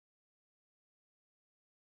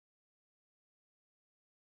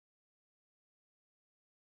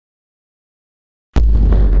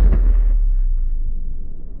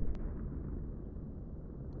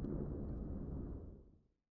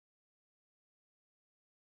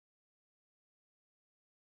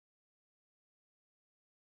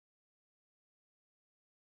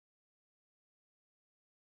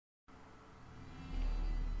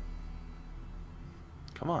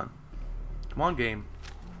Come on. Come on, game.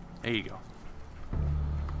 There you go.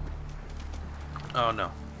 Oh,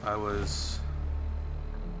 no. I was...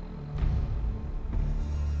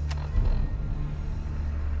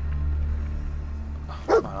 Oh,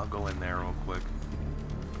 come on, I'll go in there real quick.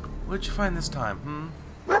 What'd you find this time,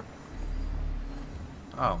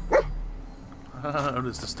 Oh. I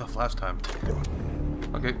noticed this stuff last time.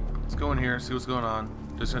 Okay, let's go in here, see what's going on.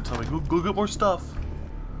 Just gonna tell me, go get more stuff.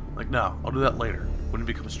 Like, no, I'll do that later, when it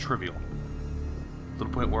becomes trivial. To the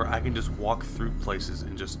point where I can just walk through places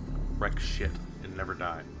and just wreck shit and never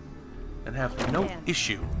die. And have no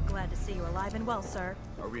issue. Glad to see you alive and well, sir.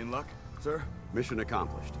 Are we in luck, sir? Mission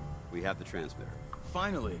accomplished. We have the transmitter.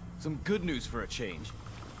 Finally, some good news for a change.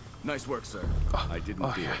 Nice work, sir. I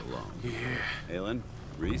didn't do it alone. Yeah. Aylin,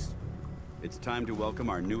 Reese, it's time to welcome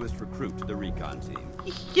our newest recruit to the recon team.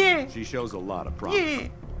 Yeah. She shows a lot of promise. Yeah.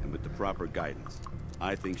 And with the proper guidance,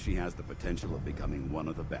 I think she has the potential of becoming one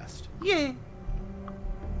of the best. Yeah.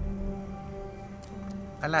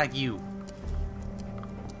 I like you.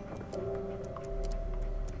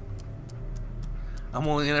 I'm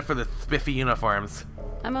only in it for the spiffy uniforms.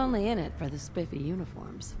 I'm only in it for the spiffy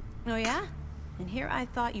uniforms. Oh yeah? And here I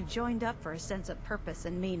thought you joined up for a sense of purpose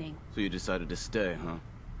and meaning. So you decided to stay, huh?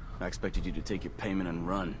 I expected you to take your payment and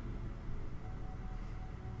run.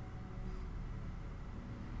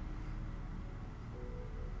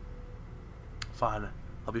 Fine.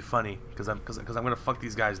 I'll be funny, because I'm gonna fuck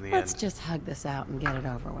these guys in the Let's end. just hug this out and get it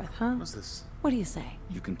over with, huh? What's this? What do you say?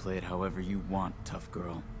 You can play it however you want, tough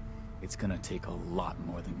girl. It's gonna take a lot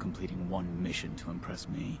more than completing one mission to impress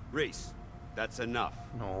me. Reese, that's enough.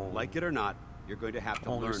 No. Like it or not, you're going to have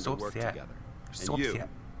to learn to work together. And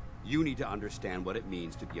you need to understand what it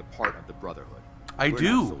means to be a part of the Brotherhood. We're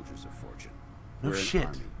do. not Soldiers of fortune. No We're shit. An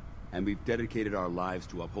army, and we've dedicated our lives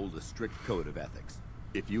to uphold a strict code of ethics.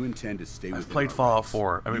 If you intend to stay within I've played our Fallout ranks,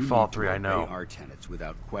 4. I mean you Fallout need 3. to I know. obey our tenets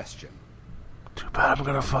without question. Too bad I'm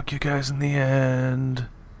gonna fuck you guys in the end.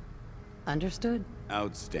 Understood.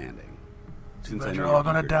 Outstanding. Since But I you're know all you're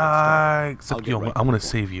gonna eager to get die. started, I'll Except get you. right I'm to gonna the point.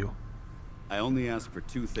 save you. I only ask for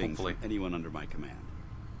two things Hopefully. from anyone under my command: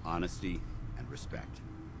 honesty and respect.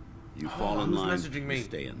 You fall in Who's line, messaging me? you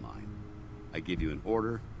stay in line. I give you an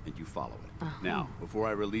order, and you follow it. Now, before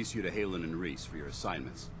I release you to Halen and Reese for your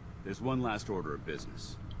assignments, there's one last order of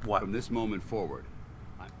business. What? From this moment forward,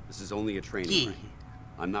 this is only a training rank.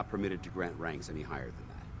 I'm not permitted to grant ranks any higher than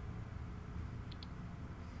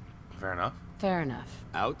that. Fair enough. Fair enough.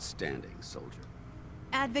 Outstanding, soldier.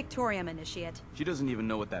 Ad Victoriam, Initiate. She doesn't even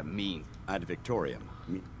know what that means. Ad Victoriam.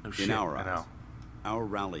 No In shit, our I eyes. know. Our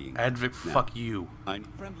rallying. Advic, Now, fuck you.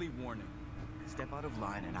 Friendly warning. Step out of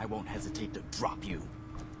line and I won't hesitate to drop you.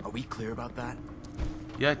 Are we clear about that?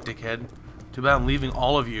 Yeah, dickhead. Too bad I'm leaving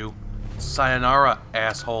all of you. Sayonara,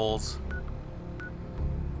 assholes.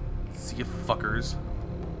 See you fuckers.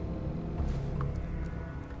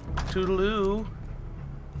 Toodaloo.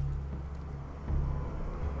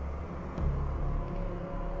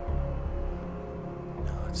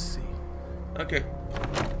 Now let's see. Okay.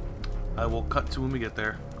 I will cut to when we get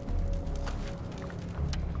there.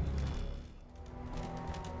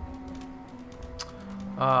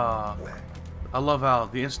 I love how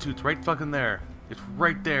the Institute's right fucking there. It's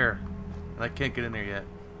right there. And I can't get in there yet.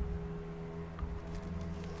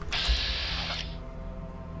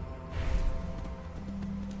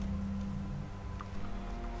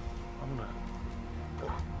 I'm gonna...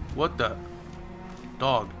 What the?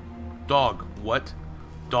 Dog. Dog. What?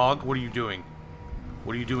 Dog, what are you doing?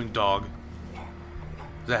 What are you doing, dog?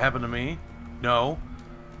 Does that happen to me? No.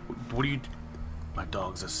 What are you... My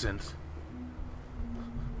dog's a synth.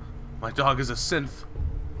 My dog is a synth.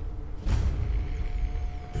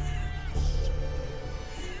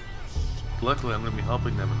 Luckily, I'm going to be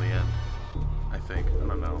helping them in the end. I think. I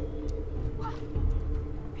don't know.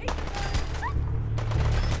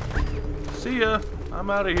 See ya. I'm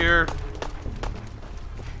out of here.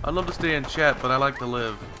 I'd love to stay in chat, but I like to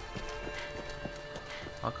live.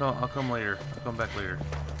 I'll come later. I'll come back later.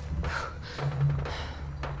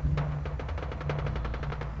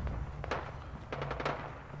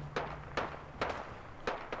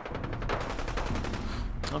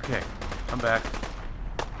 Okay, I'm back.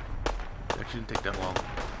 Actually didn't take that long.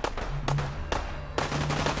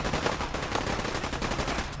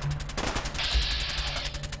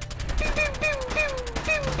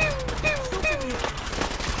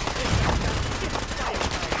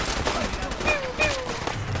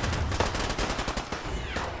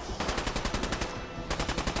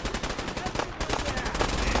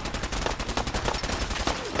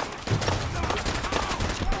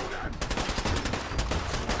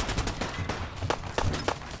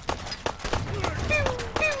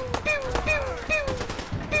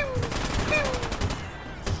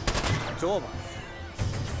 It's over.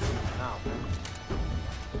 Now.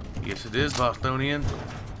 Yes, it is Bostonian.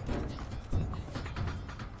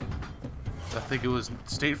 I think it was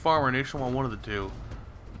State Farm or Nationwide, one of the two.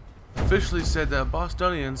 Officially said that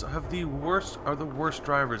Bostonians are the worst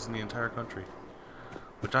drivers in the entire country,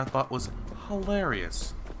 which I thought was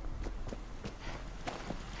hilarious.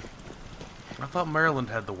 I thought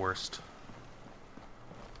Maryland had the worst,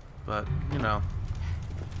 but you know,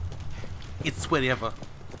 it's whatever.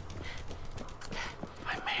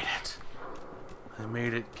 I made it. I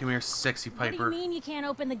made it. Come here, sexy Piper. What do you mean you can't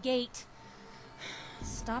open the gate?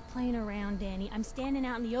 Stop playing around, Danny. I'm standing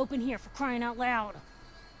out in the open here, for crying out loud.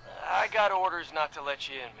 I got orders not to let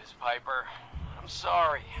you in, Miss Piper. I'm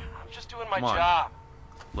sorry. I'm just doing my Come on. job.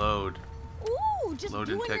 Load. Ooh, just Load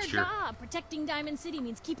in doing your texture. job. Protecting Diamond City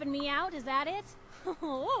means keeping me out, is that it?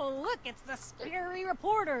 Oh, look, it's the scary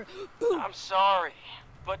reporter. I'm sorry,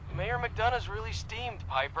 but Mayor McDonough's really steamed,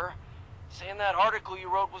 Piper. Saying that article you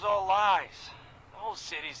wrote was all lies. The whole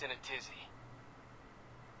city's in a tizzy.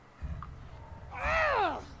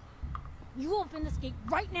 Ugh. You open this gate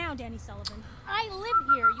right now, Danny Sullivan. I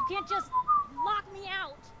live here. You can't just lock me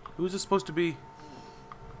out. Who's this supposed to be?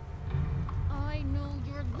 I know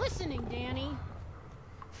you're listening, Danny.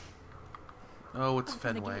 Oh, it's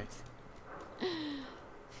Open the Fenway. gate.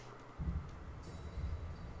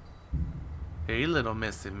 Hey, little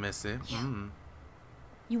missy. Yeah. Mm.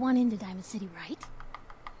 You want into Diamond City, right?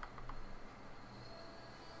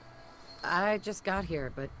 I just got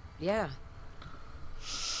here, but yeah.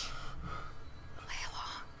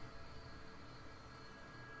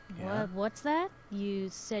 Yeah. What's that? You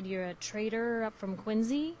said you're a trader up from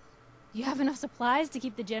Quincy? You have enough supplies to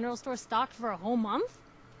keep the general store stocked for a whole month?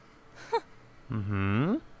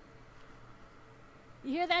 Mm-hmm.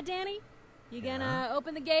 You hear that, Danny? You gonna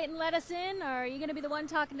open the gate and let us in, or are you gonna be the one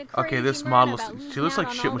talking to crazy Okay, this Myrna model, about she losing looks out like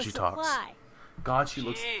on shit all when the she talks. supply? God, she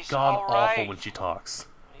looks Jeez, god all awful right. when she talks.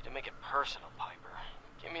 I need to make it personal, Piper.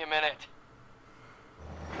 Give me a minute.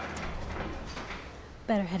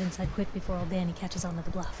 Better head inside quick before old Danny catches on to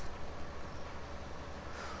the bluff.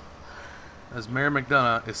 As Mayor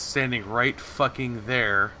McDonough is standing right fucking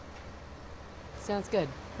there. Sounds good.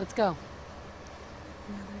 Let's go.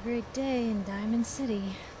 Another great day in Diamond City.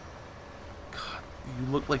 God,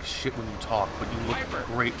 you look like shit when you talk, but you look Piper,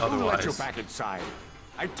 great who let you otherwise. back inside?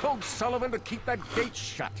 I told Sullivan to keep that gate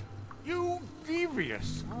shut. You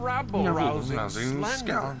devious, rabble-rousing Rabble-rousing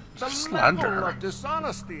slander. The slander. level of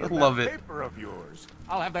dishonesty I in love that it. paper of yours.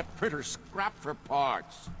 I'll have that printer scrapped for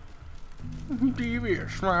parts.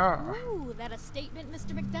 Devious. Ooh, that a statement,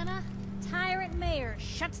 Mr. McDonough? Tyrant mayor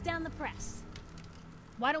shuts down the press.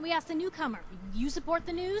 Why don't we ask the newcomer? You support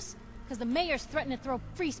the news? Because the mayor's threatened to throw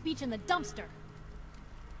free speech in the dumpster.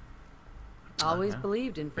 Always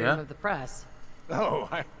believed in freedom Yeah. of the press. Oh,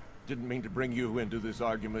 I didn't mean to bring you into this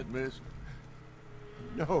argument, miss.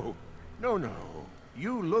 No.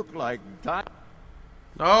 You look like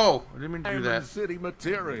Oh, I didn't mean to do Diamond that. City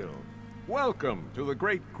material. Welcome to the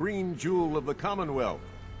great green jewel of the Commonwealth.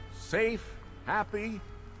 Safe, happy,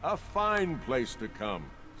 a fine place to come.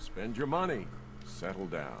 Spend your money. Settle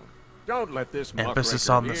down. Don't let this Emphasis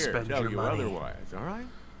muckraker on the here spend tell your you money. otherwise, all right?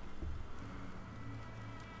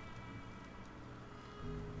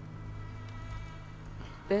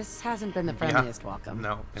 This hasn't been the friendliest welcome.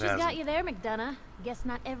 No, it She's hasn't. got you there, McDonough. Guess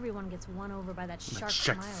not everyone gets won over by that sharp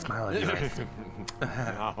Shark smile. smile at you.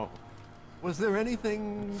 Now, was there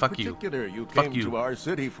anything Fuck you. particular you Fuck came you. to our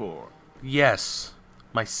city for? Yes,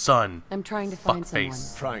 my son. I'm trying to find someone.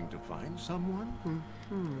 Fuckface. Trying to find someone?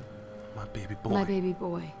 My baby boy. My baby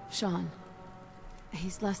boy, Sean.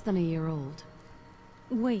 He's less than a year old.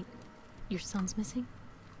 Wait, your son's missing?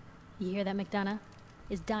 You hear that, McDonough?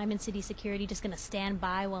 Is Diamond City Security just gonna stand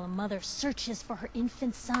by while a mother searches for her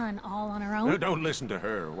infant son all on her own? Don't listen to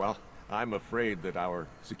her. Well, I'm afraid that our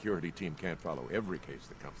security team can't follow every case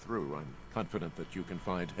that comes through. I'm confident that you can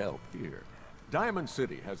find help here. Diamond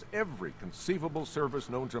City has every conceivable service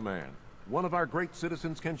known to man. One of our great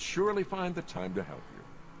citizens can surely find the time to help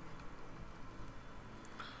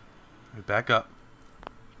you. Back up.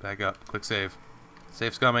 Back up. Click save.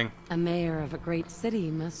 Safe's coming. A mayor of a great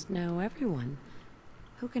city must know everyone.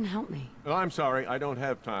 Who can help me? Oh, I'm sorry, I don't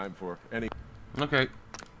have time for any... Okay.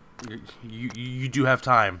 You do have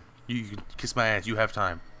time. You can kiss my ass. You have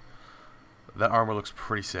time. That armor looks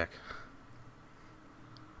pretty sick.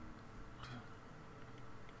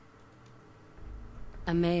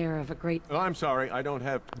 A mayor of a great... Oh, I'm sorry, I don't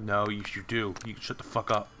have... No, you do. You shut the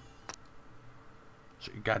fuck up.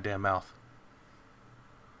 Shut your goddamn mouth.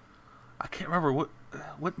 I can't remember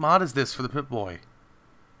what mod is this for the Pip-Boy?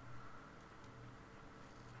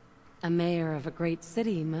 A mayor of a great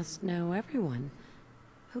city must know everyone.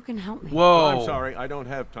 Who can help me? Whoa! Well, I'm sorry, I don't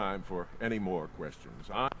have time for any more questions.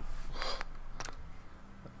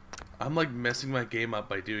 I'm like messing my game up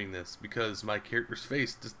by doing this because my character's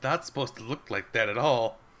face is not supposed to look like that at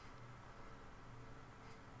all.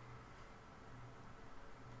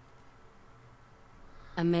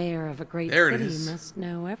 A mayor of a great There it city is. must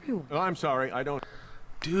know everyone. Oh, I'm sorry, I don't...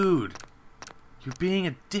 Dude, you're being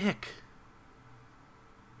a dick.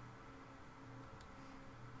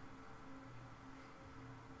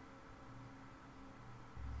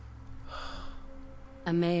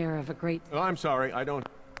 A mayor of a great... Oh, I'm sorry, I don't...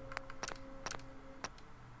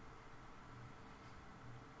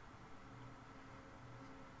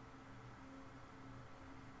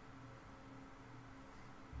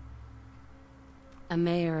 A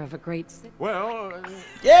mayor of a great city... Well,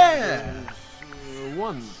 Yeah! there's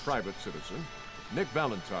one private citizen, Nick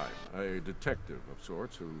Valentine, a detective of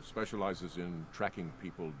sorts who specializes in tracking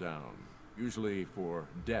people down, usually for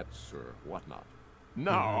debts or whatnot.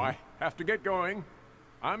 Now I have to get going.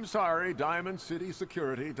 I'm sorry, Diamond City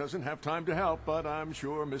Security doesn't have time to help, but I'm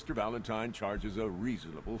sure Mr. Valentine charges a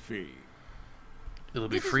reasonable fee. It'll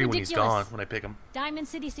be This is free when he's ridiculous. gone, when I pick him. Diamond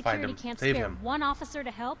City Find Security him. can't Save spare him. one officer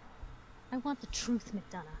to help. I want the truth,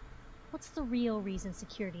 McDonough. What's the real reason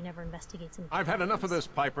security never investigates him? I've had enough of this,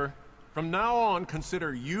 Piper. From now on,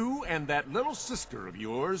 consider you and that little sister of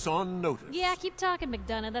yours on notice. Yeah, keep talking,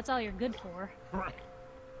 McDonough. That's all you're good for.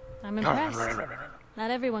 I'm impressed. Not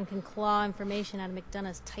everyone can claw information out of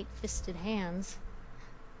McDonough's tight-fisted hands.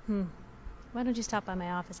 Why don't you stop by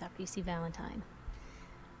my office after you see Valentine?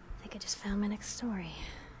 I think I just found my next story.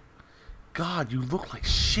 God, you look like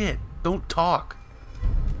shit. Don't talk.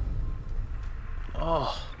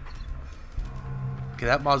 Oh. Okay,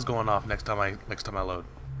 that mod's going off next time I load.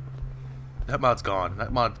 That mod's gone.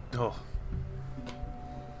 That mod. Oh.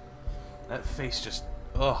 That face just.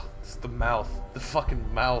 Oh, it's the mouth. The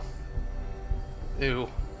fucking mouth. Ew.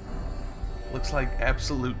 Looks like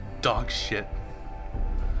absolute dog shit.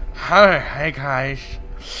 Hey guys.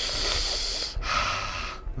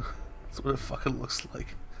 That's what it fucking looks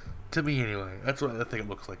like. To me anyway. That's what I think it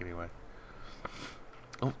looks like anyway.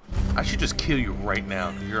 Oh, I should just kill you right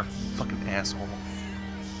now. You're a fucking asshole.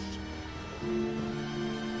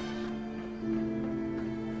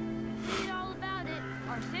 Read all about it.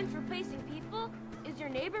 Are synths replacing people? Is your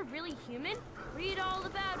neighbor really human? Read all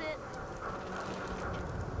about it.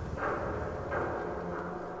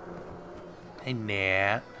 Hey,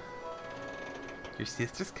 Nat. Your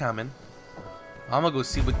sister's coming. I'm gonna go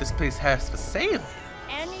see what this place has for sale.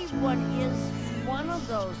 Anyone is one of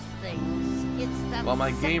those things. It's that Well,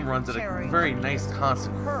 my game runs at a secretary very of nice yours.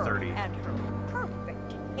 constant Her 30. and her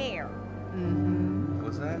perfect hair. What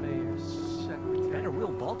was that? And a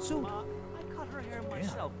real vault suit? I cut her hair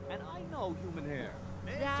myself, and I know human hair.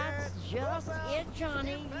 That's just it,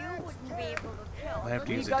 Johnny. You wouldn't be able to tell. I have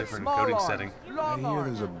to We use a got different small coding arms, setting. long I hear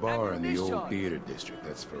arms, there's a bar in the old ammunition. theater district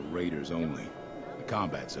that's for raiders only. The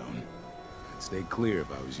combat zone. I'd stay clear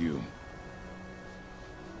if I was you.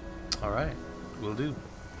 Alright, will do.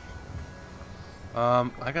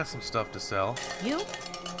 I got some stuff to sell. You?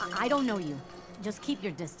 I don't know you. Just keep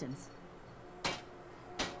your distance.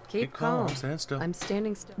 Keep calm, calm. stand still. I'm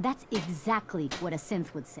standing still. That's exactly what a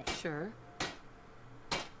synth would say. Sure.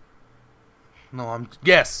 No, I'm.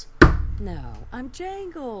 Yes! No, I'm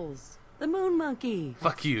Jangles, the moon monkey.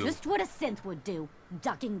 Fuck you. Just what a synth would do.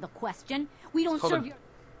 Ducking the question. We don't called serve a- your...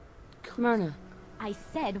 Myrna, I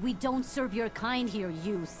said we don't serve your kind here,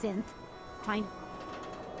 you synth. Trying...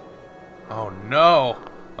 Oh no!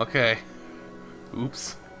 Okay.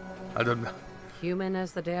 Oops. I don't know. human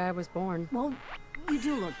as the day I was born. Well, you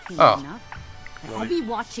do look human Oh. enough. Really? I'll be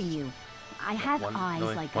watching you. I have One, eyes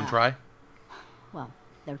really? like One a... try? Well,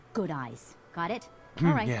 they're good eyes. Got it?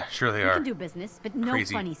 All right. Yeah, sure they we are. can do business, but no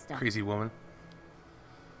Crazy, funny stuff. crazy woman.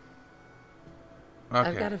 Okay.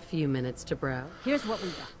 I've got a few minutes to browse. Here's what we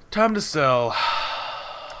got. Time to sell.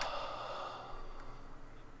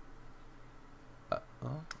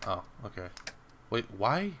 Oh, okay. Wait,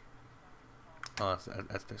 why? Oh,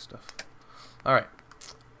 that's their stuff. Alright.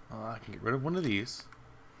 I can get rid of one of these.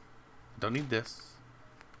 Don't need this.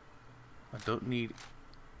 I don't need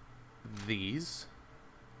these.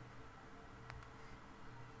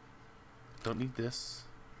 Don't need this.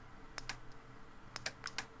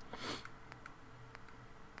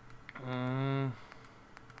 God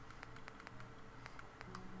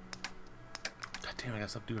damn, I gotta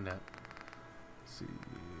stop doing that. Let's see.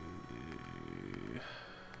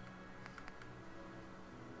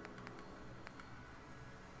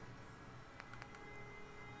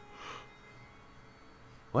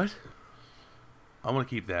 What? I'm gonna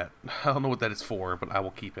keep that. I don't know what that is for, but I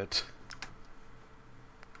will keep it.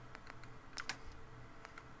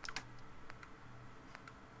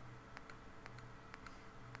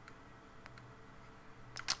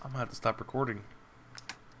 I'm gonna have to stop recording.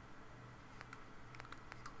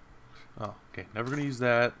 Oh, okay. Never gonna use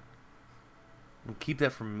that. I'll keep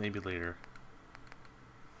that for maybe later.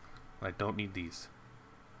 I don't need these.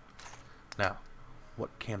 Now, what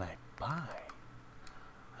can I buy?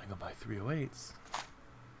 I can buy 308s.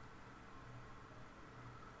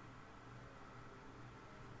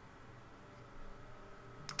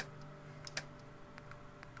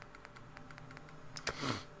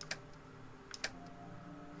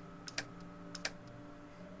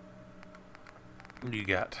 What do you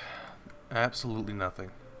got? Absolutely nothing.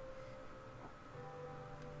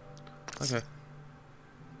 Okay.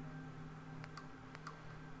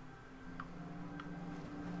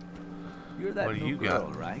 You're that What do new you girl,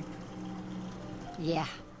 got? right? Yeah,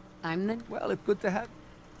 I'm the... Well, it's good to have.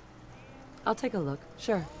 I'll take a look,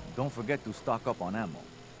 sure. Don't forget to stock up on ammo.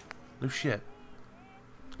 No shit.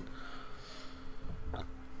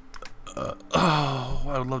 Oh,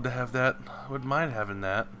 I would love to have that. I wouldn't mind having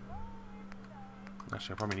that.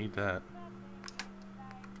 Actually, I probably need that.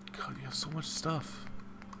 God, you have so much stuff.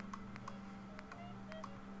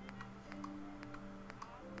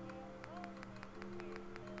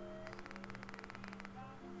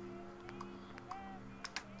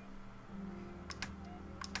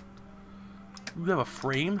 You have a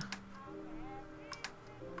frame?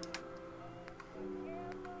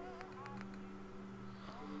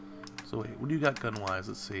 So wait, what do you got gun-wise?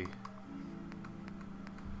 Let's see.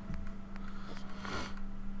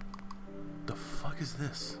 The fuck is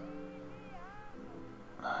this?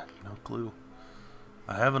 No clue.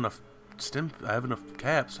 I have enough I have enough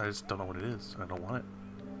caps. I just don't know what it is. I don't want it.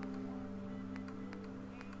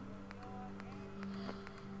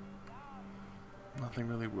 Nothing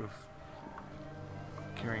really worth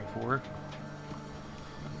caring for.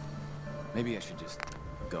 Maybe I should just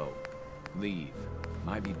go. Leave.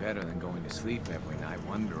 Might be better than going to sleep every night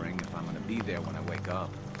wondering if I'm gonna be there when I wake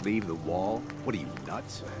up. Leave the wall? What are you,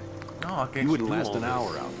 nuts? No, I can't. You wouldn't do last all an this.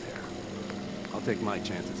 hour out there. I'll take my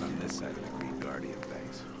chances on this side of the Green Guardian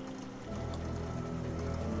things.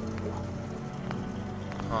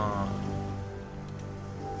 Huh.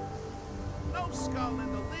 No skull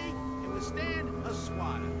in the league can withstand a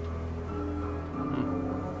swatter.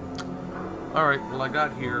 Alright, well I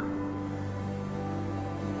got here.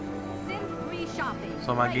 Free shopping.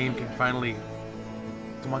 So my game can finally...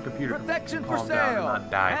 So my computer Protection can for calm down and sale.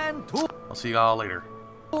 not die. And two I'll see y'all later.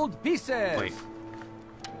 gold pieces. Wait.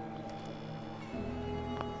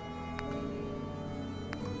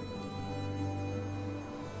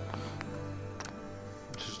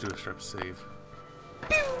 Let's just do a strip save.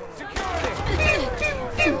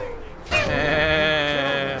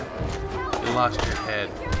 You lost your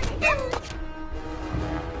head.